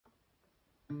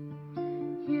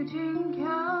You drink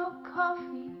your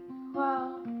coffee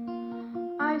while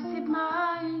I sip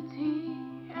my tea,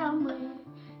 and we're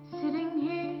sitting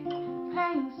here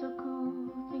playing so cool,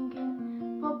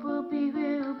 thinking what will be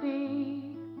will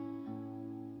be.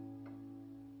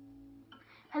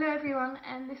 Hello everyone,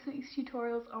 and this week's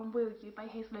tutorial is on Will You by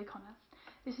Hazel O'Connor.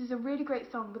 This is a really great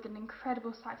song with an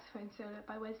incredible saxophone solo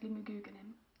by Wesley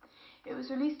McGugan. It was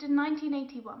released in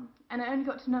 1981 and it only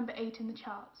got to number 8 in the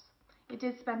charts. It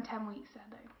did spend 10 weeks there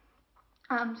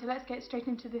though. So let's get straight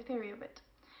into the theory of it.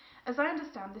 As I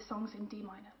understand, this song's in D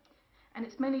minor, and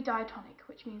it's mainly diatonic,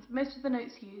 which means most of the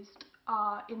notes used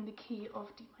are in the key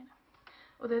of D minor.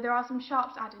 Although there are some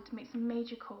sharps added to make some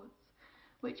major chords,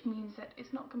 which means that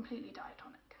it's not completely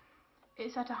diatonic.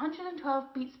 It's at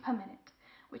 112 beats per minute,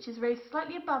 which is raised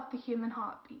slightly above the human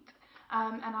heartbeat,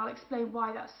 and I'll explain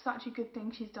why that's such a good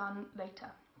thing she's done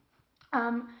later.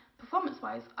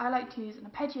 Performance-wise, I like to use an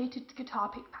arpeggiated guitar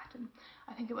pick pattern.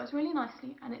 I think it works really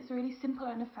nicely, and it's really simple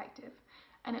and effective,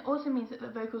 and it also means that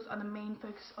the vocals are the main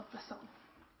focus of the song.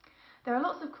 There are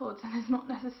lots of chords, and there's not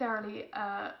necessarily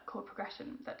a chord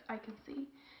progression that I can see,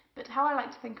 but how I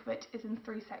like to think of it is in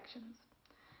 3 sections.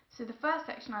 So the first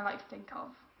section I like to think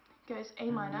of goes A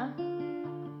minor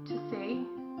to C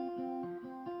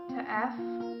to F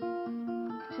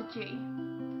to G,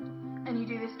 and you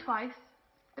do this twice,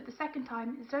 but the second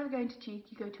time, instead of going to G,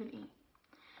 you go to an E.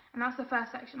 And that's the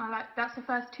first section that's the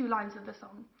first 2 lines of the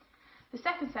song. The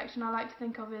second section I like to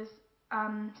think of as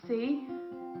C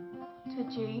to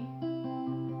G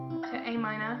to A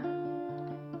minor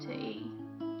to E,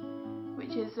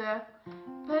 which is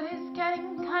but it's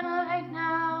getting kinda late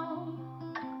now,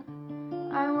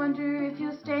 I wonder if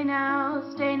you'll stay now,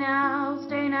 stay now,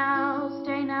 stay now,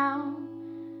 stay now.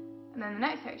 And then the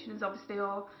next section is obviously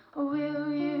all, or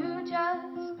will you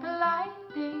just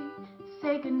politely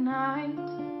say goodnight?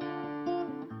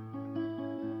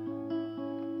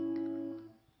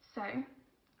 So,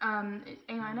 it's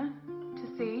A minor to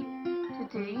C to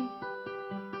D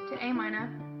to A minor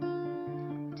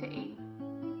to E.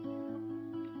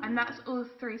 And that's all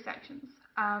 3 sections.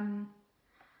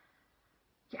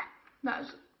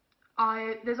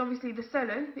 There's obviously the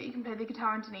solo that you can play the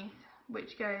guitar underneath,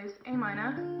 which goes A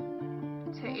minor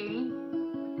to E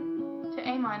to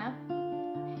A minor,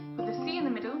 with a C in the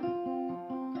middle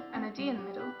and a D in the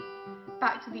middle,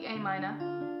 back to the A minor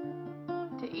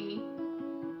to E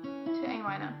to A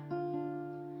minor.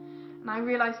 And I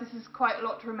realise this is quite a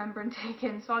lot to remember and take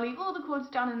in, so I'll leave all the chords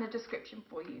down in the description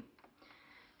for you.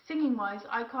 Singing wise,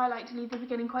 I quite like to leave the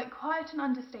beginning quite quiet and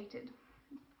understated.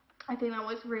 I think that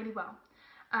works really well.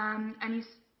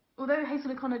 Although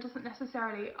Hazel O'Connor doesn't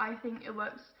necessarily, I think it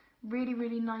works really,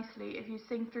 really nicely if you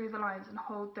sing through the lines and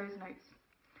hold those notes.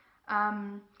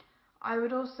 I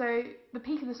would also, the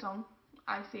peak of the song,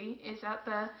 I see, is at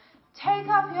the take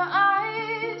off your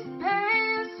eyes, bare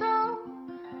your soul,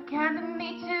 gather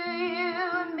me to you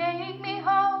and make me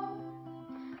whole.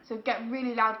 So get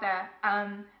really loud there,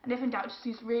 and if in doubt, just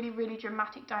use really, really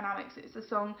dramatic dynamics. It's a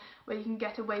song where you can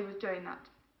get away with doing that.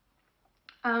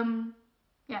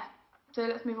 Yeah, so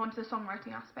let's move on to the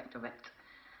songwriting aspect of it.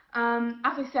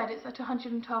 As I said, it's at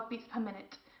 112 beats per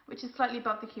minute, which is slightly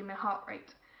above the human heart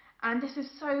rate. And this is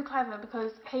so clever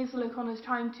because Hazel O'Connor is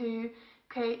trying to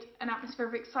create an atmosphere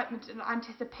of excitement and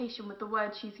anticipation with the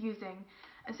words she's using.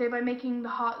 And so by making the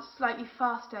heart slightly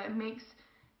faster, it makes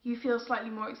you feel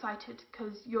slightly more excited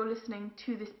because you're listening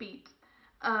to this beat,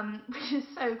 which is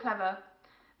so clever.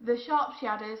 The sharp she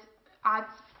adds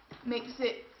makes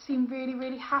it seem really,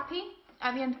 really happy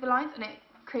at the end of the lines, and it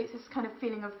creates this kind of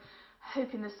feeling of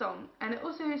hope in the song. And it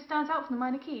also stands out from the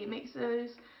minor key. It makes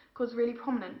those chords really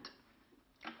prominent.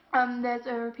 There's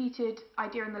a repeated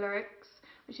idea in the lyrics,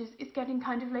 which is, it's getting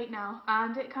kind of late now,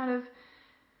 and it kind of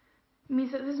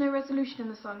means that there's no resolution in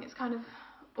the song. It's kind of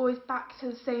always back to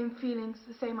the same feelings,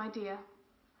 the same idea.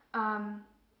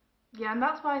 Yeah, and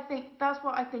that's what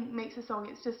I think makes a song.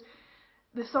 It's just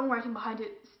the songwriting behind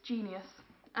it's genius.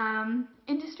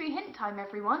 Industry hint time,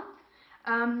 everyone.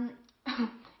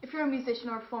 If you're a musician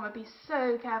or a performer, be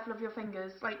so careful of your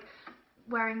fingers, like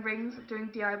wearing rings, doing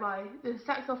DIY. The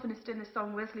saxophonist in this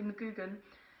song, Wesley McGugan,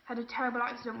 had a terrible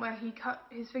accident where he cut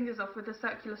his fingers off with a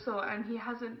circular saw, and he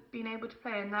hasn't been able to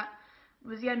play, and that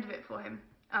was the end of it for him.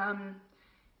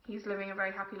 He's living a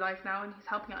very happy life now, and he's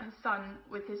helping out his son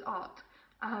with his art.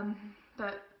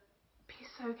 But be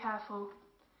so careful.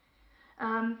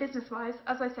 Business-wise,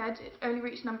 as I said, it only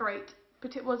reached number 8,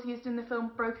 but it was used in the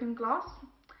film Broken Glass,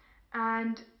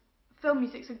 and film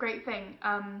music's a great thing.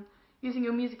 Using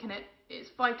your music in it, it's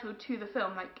vital to the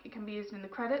film. Like, it can be used in the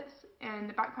credits, in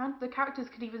the background. The characters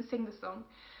could even sing the song,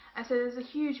 And so there's a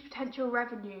huge potential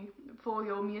revenue for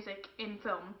your music in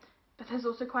film, but there's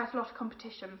also quite a lot of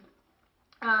competition.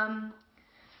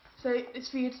 So it's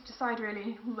for you to decide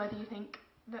really whether you think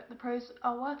that the pros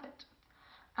are worth it.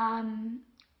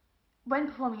 When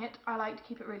performing it, I like to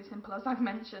keep it really simple, as I've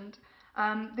mentioned.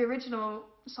 The original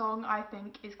song, I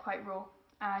think, is quite raw,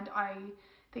 and I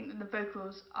think that the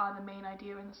vocals are the main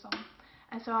idea in the song.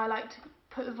 And so I like to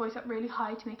put the voice up really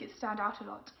high to make it stand out a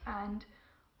lot, and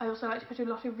I also like to put a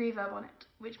lot of reverb on it,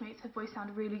 which makes the voice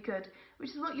sound really good, which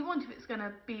is what you want if it's going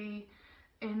to be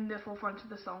in the forefront of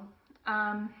the song.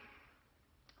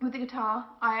 With the guitar,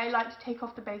 I like to take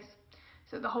off the bass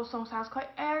so that the whole song sounds quite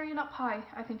airy and up high.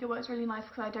 I think it works really nice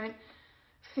because I don't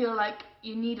feel like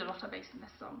you need a lot of bass in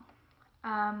this song.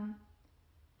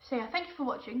 So yeah, thank you for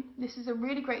watching. This is a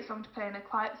really great song to play in a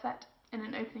quiet set, in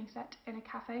an opening set, in a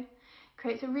cafe. It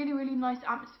creates a really, really nice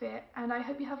atmosphere, and I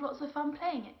hope you have lots of fun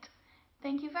playing it.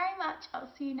 Thank you very much.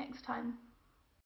 I'll see you next time.